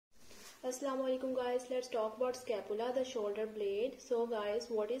Assalamu alaikum guys, let's talk about scapula, the shoulder blade. So guys,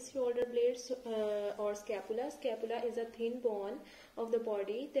 what is shoulder blade or scapula? Scapula is a thin bone of the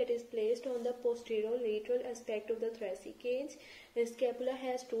body that is placed on the posterior lateral aspect of the thoracic cage. The scapula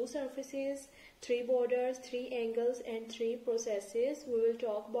has two surfaces, three borders, three angles and three processes. We will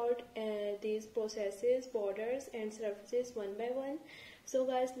talk about these processes, borders and surfaces one by one. So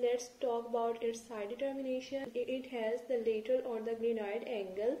guys, let's talk about its side determination. It has the lateral or the glenoid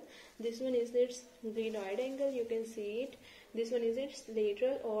angle. This one is its glenoid angle, you can see it. This one is its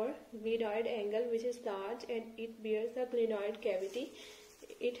lateral or glenoid angle, which is large and it bears the glenoid cavity.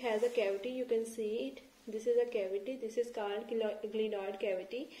 It has a cavity, you can see it. This is a cavity, this is called glenoid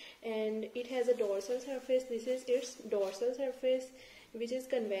cavity, and it has a dorsal surface. This is its dorsal surface, which is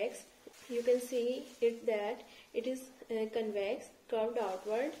convex. You can see it that it is convex, curved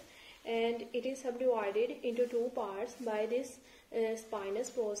outward, and it is subdivided into two parts by this spinous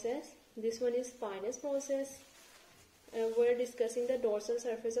process. This one is spinous process. We're discussing the dorsal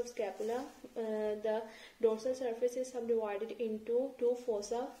surface of scapula. The dorsal surface is subdivided into two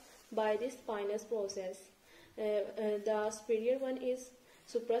fossa by this spinous process. The superior one is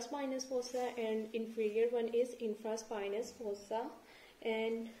supraspinous fossa and inferior one is infraspinous fossa.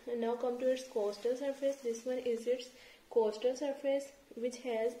 And now come to its costal surface. This one is its costal surface, which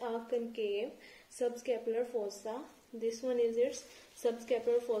has a concave subscapular fossa. This one is its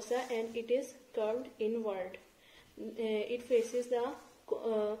subscapular fossa and it is curved inward. It faces the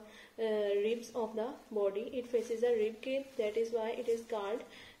ribs of the body. It faces the rib cage. That is why it is called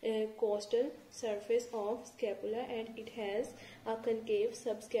costal surface of scapula, and it has a concave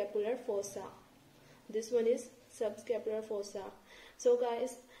subscapular fossa. This one is subscapular fossa. So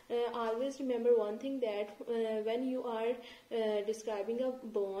guys, always remember one thing, that when you are describing a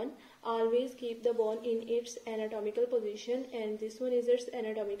bone, always keep the bone in its anatomical position, and this one is its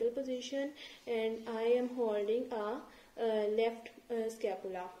anatomical position, and I am holding a left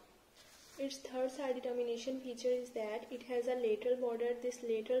scapula. Its third side determination feature is that it has a lateral border. This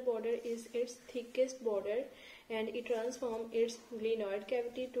lateral border is its thickest border and it runs from its glenoid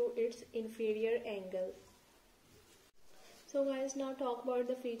cavity to its inferior angle. So guys, now talk about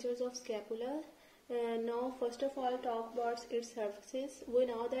the features of scapula. Now first of all talk about its surfaces. We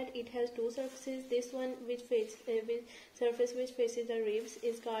know that it has two surfaces. This one which surface which faces the ribs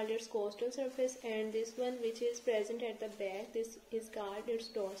is called its costal surface, and this one which is present at the back, this is called its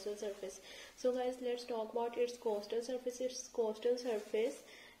dorsal surface. So guys, let's talk about its costal surface. Its costal surface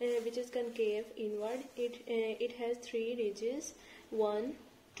which is concave inward. It has three ridges, 1,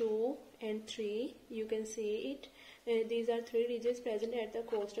 2 and 3. You can see it. These are three ridges present at the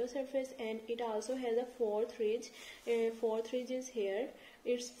costal surface, and it also has a fourth ridge. Fourth ridge is here.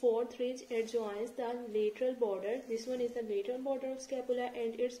 Its fourth ridge adjoins the lateral border. This one is the lateral border of scapula,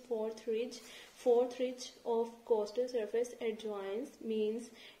 and its fourth ridge of costal surface adjoins, means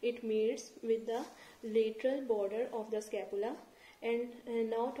it meets with the lateral border of the scapula. And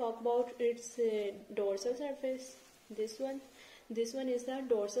now talk about its dorsal surface. This one is the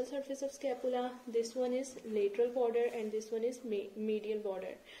dorsal surface of scapula. This one is lateral border and this one is medial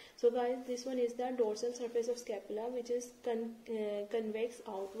border. So guys, this one is the dorsal surface of scapula, which is convex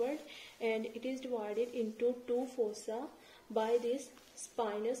outward, and it is divided into two fossa by this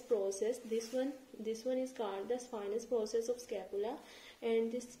spinous process. This one is called the spinous process of scapula,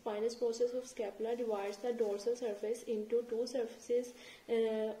 and this spinous process of scapula divides the dorsal surface into two surfaces,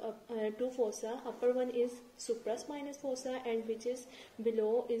 two fossa. Upper one is supraspinous fossa, and which is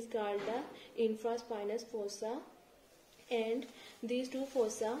below is called the infraspinous fossa. And these two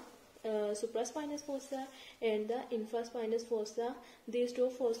fossa, supraspinous fossa and the infraspinous fossa, these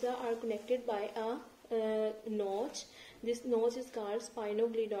two fossa are connected by a notch. This notch is called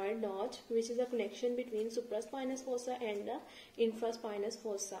spinoglenoid notch, which is a connection between supraspinous fossa and the infraspinous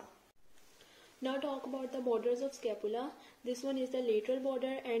fossa. Now talk about the borders of scapula. This one is the lateral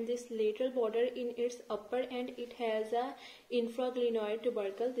border, and this lateral border in its upper end, it has a infraglenoid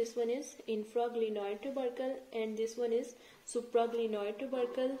tubercle. This one is infraglenoid tubercle and this one is supraglenoid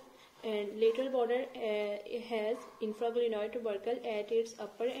tubercle. And lateral border has infraglenoid tubercle at its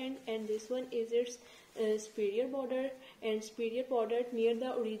upper end, and this one is its superior border, and superior border near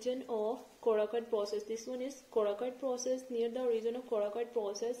the origin of coracoid process. This one is coracoid process. Near the origin of coracoid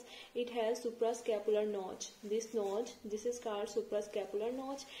process, it has suprascapular notch. This is called suprascapular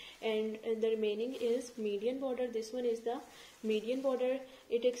notch, and the remaining is median border. This one is the median border.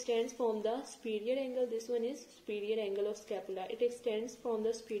 It extends from the superior angle. This one is superior angle of scapula. It extends from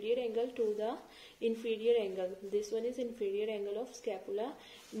the superior angle to the inferior angle. This one is inferior angle of scapula.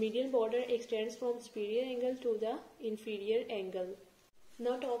 Median border extends from superior angle to the inferior angle.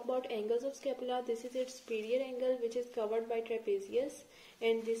 Now talk about angles of scapula. This is its superior angle, which is covered by trapezius,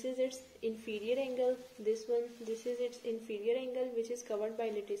 and this is its inferior angle. This is its inferior angle, which is covered by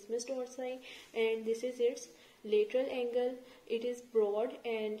latissimus dorsi, and this is its lateral angle. It is broad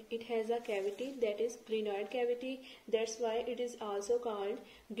and it has a cavity, that is glenoid cavity. That's why it is also called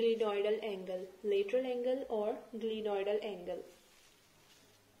glenoidal angle, lateral angle or glenoidal angle.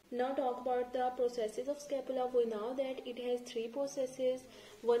 Now talk about the processes of scapula. We know that it has three processes.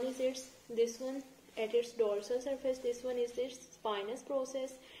 One is this one at its dorsal surface, this one is its spinous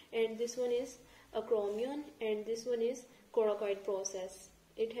process, and this one is acromion, and this one is coracoid process.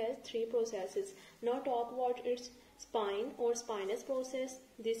 It has three processes. Now talk about its spine or spinous process.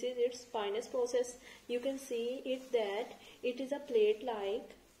 This is its spinous process. You can see it that it is a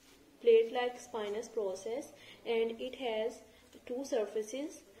plate-like spinous process, and it has two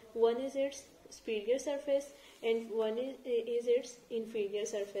surfaces. One is its superior surface and one is its inferior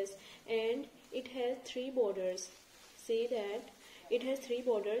surface, and it has three borders. See that it has three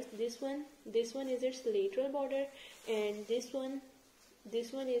borders. This one is its lateral border, and this one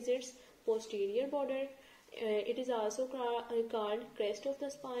is its posterior border. It is also called crest of the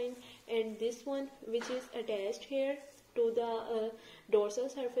spine, and this one, which is attached here to the dorsal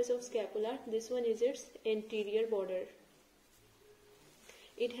surface of scapula, this one is its anterior border.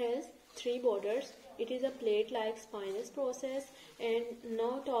 It has three borders. It is a plate-like spinous process. And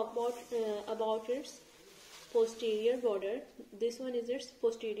now talk about its posterior border. This one is its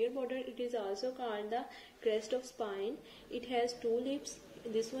posterior border. It is also called the crest of spine. It has two lips.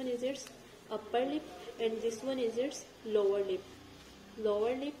 This one is its upper lip, and this one is its lower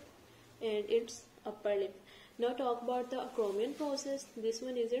lip and its upper lip. Now talk about the acromion process. This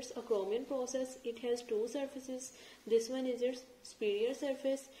one is its acromion process. It has two surfaces. This one is its superior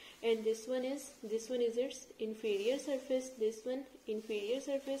surface, and this one is its inferior surface. This one inferior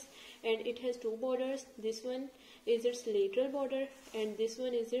surface, and it has two borders. This one is its lateral border, and this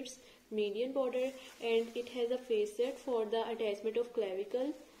one is its median border, and it has a facet for the attachment of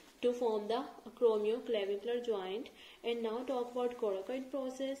clavicle to form the acromioclavicular joint. And now talk about coracoid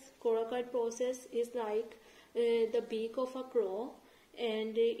process. Coracoid process is like the beak of a crow,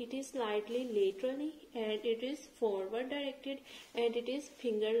 and it is slightly laterally, and it is forward directed, and it is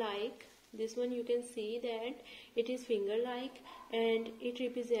finger like. This one you can see that it is finger like, and it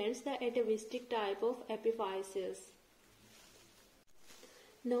represents the atavistic type of epiphysis.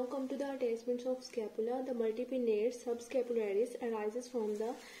 Now come to the attachments of scapula. The multipinnate subscapularis arises from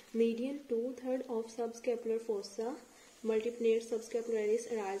the median 2/3 of subscapular fossa. Multipinnate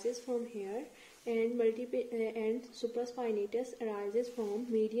subscapularis arises from here, and supraspinatus arises from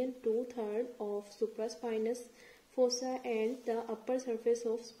median 2/3 of supraspinous fossa and the upper surface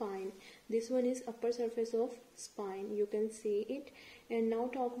of spine. This one is upper surface of spine. You can see it. And now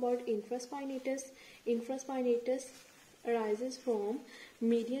talk about infraspinatus. Infraspinatus arises from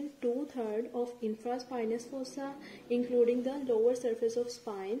median 2/3 of infraspinous fossa, including the lower surface of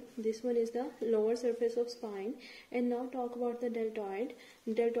spine. This one is the lower surface of spine. And now talk about the deltoid.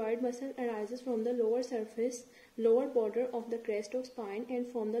 Deltoid muscle arises from the lower border of the crest of spine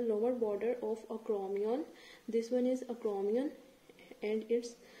and from the lower border of acromion. This one is acromion, and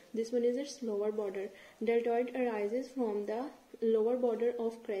this one is its lower border. Deltoid arises from the lower border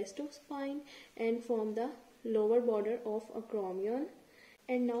of crest of spine and from the lower border of acromion.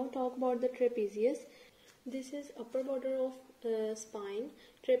 And now talk about the trapezius. This is upper border of spine.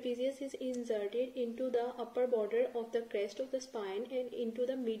 Trapezius is inserted into the upper border of the crest of the spine and into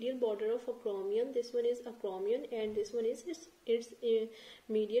the medial border of acromion. This one is acromion, and this one is its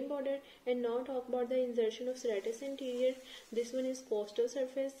median border. And now talk about the insertion of serratus anterior. This one is costal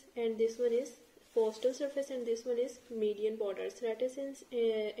surface, and this one is costal surface, and this one is median border. Serratus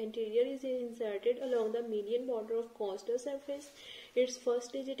anterior is inserted along the median border of costal surface. Its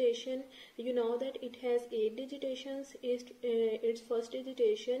first digitation, you know that it has 8 digitations. Its first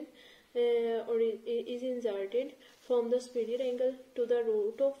digitation is inserted from the superior angle to the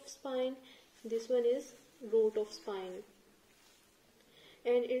root of spine. This one is root of spine.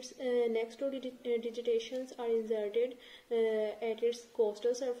 And its next two digitations are inserted at its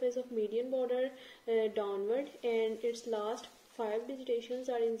costal surface of median border downward, and its last 5 digitations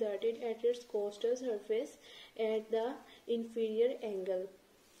are inserted at its costal surface at the inferior angle.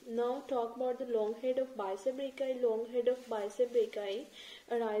 Now talk about the long head of bicep brachii. Long head of bicep brachii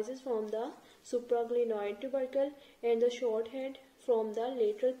arises from the supraglenoid tubercle, and the short head from the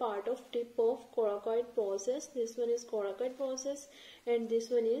lateral part of tip of coracoid process. This one is coracoid process, and this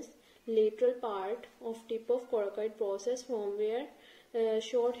one is lateral part of tip of coracoid process, from where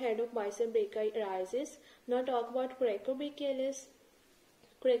short head of bicep brachii arises. Now talk about coracobrachialis.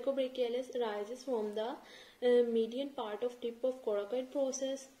 Coracobrachialis arises from the median part of tip of coracoid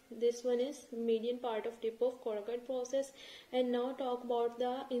process. This one is median part of tip of coracoid process. And now talk about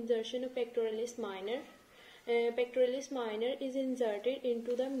the insertion of pectoralis minor. Pectoralis minor is inserted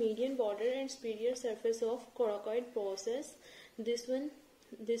into the median border and superior surface of coracoid process. This one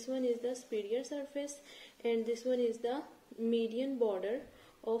is the superior surface, and this one is the median border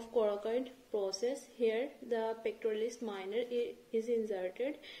of coracoid process. Here the pectoralis minor is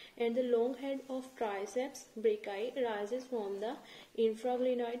inserted, and the long head of triceps brachii arises from the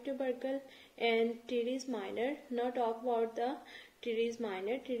infraglenoid tubercle and teres minor. Now talk about the teres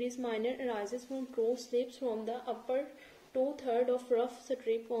minor. Teres minor arises from two slips from the upper 2/3 of rough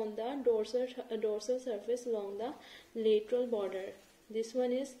strip on the dorsal surface along the lateral border. This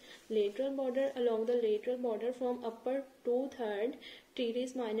one is lateral border. Along the lateral border from upper 2/3,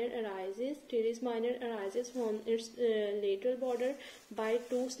 teres minor arises. Teres minor arises from its lateral border by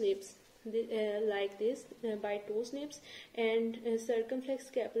two slips, like this, by two slips, and circumflex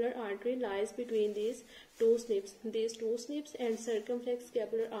scapular artery lies between these two slips. These two slips and circumflex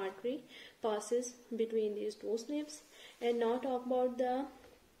scapular artery passes between these two slips. And now talk about the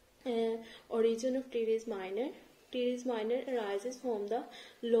origin of teres minor. Teres minor arises from the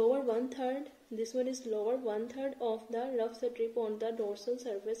lower 1/3. This one is lower 1/3 of the rough strip on the dorsal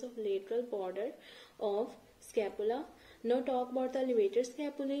surface of lateral border of scapula. Now talk about the levator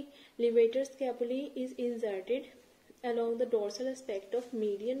scapulae. Levator scapulae is inserted along the dorsal aspect of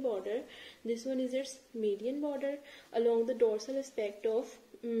median border. This one is its median border. Along the dorsal aspect of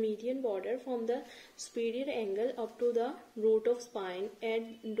median border from the superior angle up to the root of spine at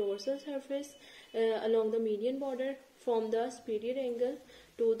dorsal surface, along the median border from the superior angle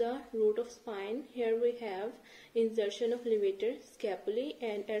to the root of spine. Here we have insertion of levator scapulae,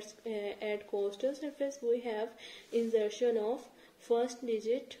 and at costal surface we have insertion of first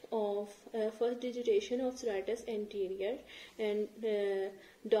digitation of serratus anterior, and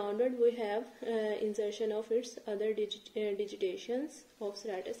downward we have insertion of its other digitations of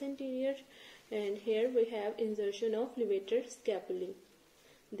serratus anterior, and here we have insertion of levator scapulae.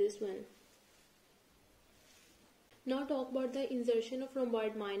 This one. Now talk about the insertion of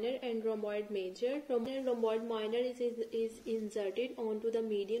rhomboid minor and rhomboid major. Rhomboid minor is inserted onto the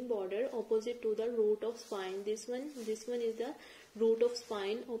median border opposite to the root of spine. This one is the root of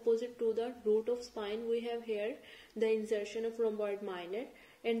spine. Opposite to the root of spine we have here the insertion of rhomboid minor,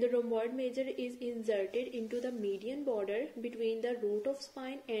 and the rhomboid major is inserted into the median border between the root of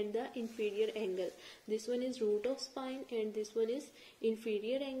spine and the inferior angle. This one is root of spine and this one is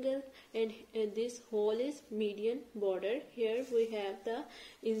inferior angle, and this whole is median border. Here we have the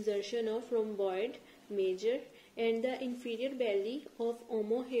insertion of rhomboid major and the inferior belly of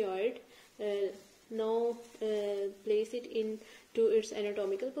omohyoid. Now place it into its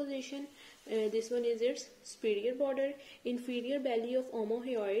anatomical position. This one is its superior border. Inferior belly of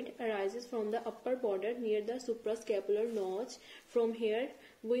omohyoid arises from the upper border near the suprascapular notch. From here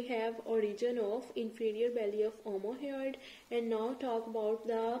we have origin of inferior belly of omohyoid. And now talk about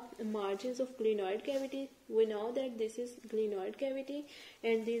the margins of glenoid cavity. We know that this is glenoid cavity,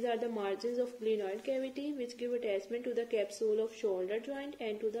 and these are the margins of glenoid cavity which give attachment to the capsule of shoulder joint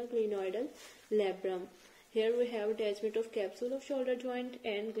and to the glenoidal labrum. Here we have attachment of capsule of shoulder joint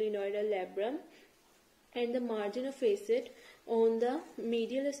and glenoidal labrum, and the margin of facet on the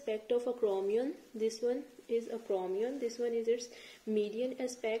medial aspect of acromion. This one is acromion. This one is its median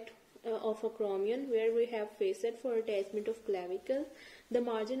aspect of acromion, where we have facet for attachment of clavicle. The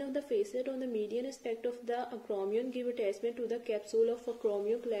margin of the facet on the median aspect of the acromion give attachment to the capsule of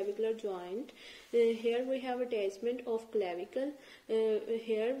acromioclavicular joint. Here we have attachment of clavicle.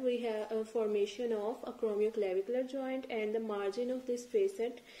 Here we have a formation of acromioclavicular joint, and the margin of this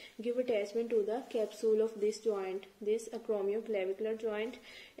facet give attachment to the capsule of this joint, this acromioclavicular joint,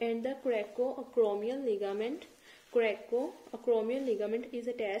 and the coracoacromial ligament. Coracoacromial ligament is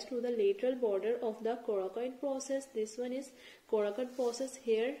attached to the lateral border of the coracoid process. This one is coracoid process.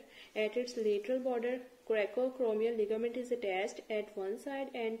 Here at its lateral border, coracoacromial ligament is attached at one side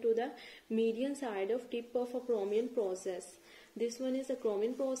and to the median side of tip of acromion process. This one is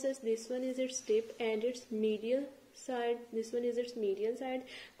acromion process. This one is its tip and its medial side. This one is its median side.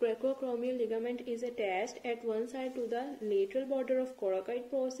 Coracoacromial ligament is attached at one side to the lateral border of coracoid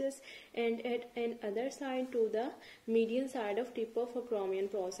process and at another side to the median side of tip of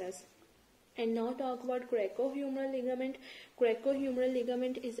acromion process. And now talk about coracohumeral ligament. Coracohumeral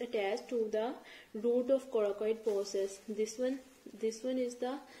ligament is attached to the root of coracoid process. This one is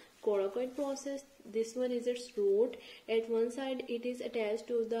the coracoid process. This one is its root. At one side it is attached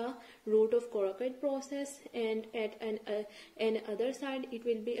to the root of coracoid process, and at an other side it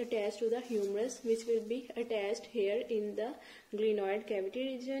will be attached to the humerus, which will be attached here in the glenoid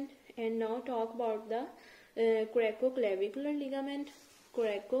cavity region. And now talk about the coracoclavicular ligament.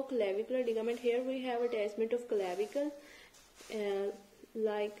 Coracoclavicular ligament, here we have attachment of clavicle,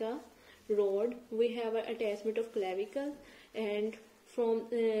 like a rod we have an attachment of clavicle, and from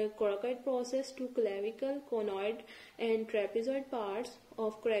coracoid process to clavicle, conoid and trapezoid parts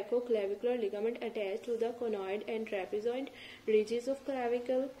of coracoclavicular ligament attached to the conoid and trapezoid ridges of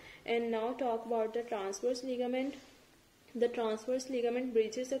clavicle. And now talk about the transverse ligament. The transverse ligament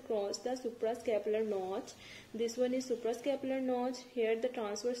bridges across the suprascapular notch. This one is suprascapular notch. Here the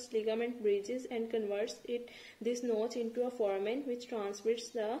transverse ligament bridges and converts this notch into a foramen which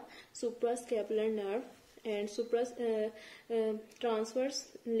transmits the suprascapular nerve. And transverse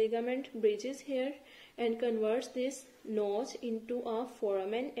ligament bridges here and converts this notch into a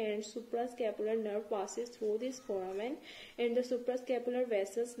foramen, and suprascapular nerve passes through this foramen, and the suprascapular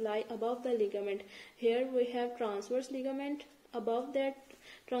vessels lie above the ligament. Here we have transverse ligament. Above that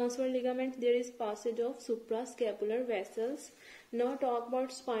transverse ligament there is passage of suprascapular vessels. Now talk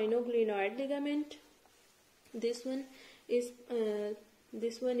about spinoglenoid ligament. This one is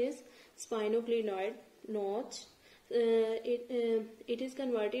spinoglenoid notch. It is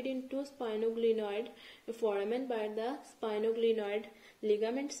converted into spinoglenoid foramen by the spinoglenoid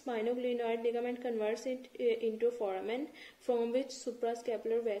ligament. Spinoglenoid ligament converts it into foramen, from which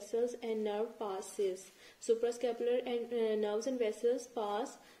suprascapular vessels and nerve passes. Suprascapular and nerves and vessels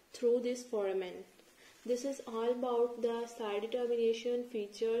pass through this foramen. This is all about the side determination,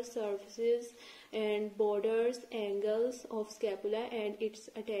 features, surfaces and borders, angles of scapula and its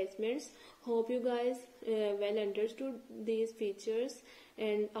attachments. Hope you guys well understood these features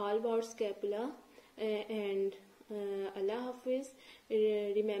and all about scapula. And Allah Hafiz.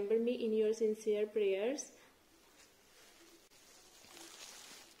 Remember me in your sincere prayers.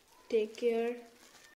 Take care.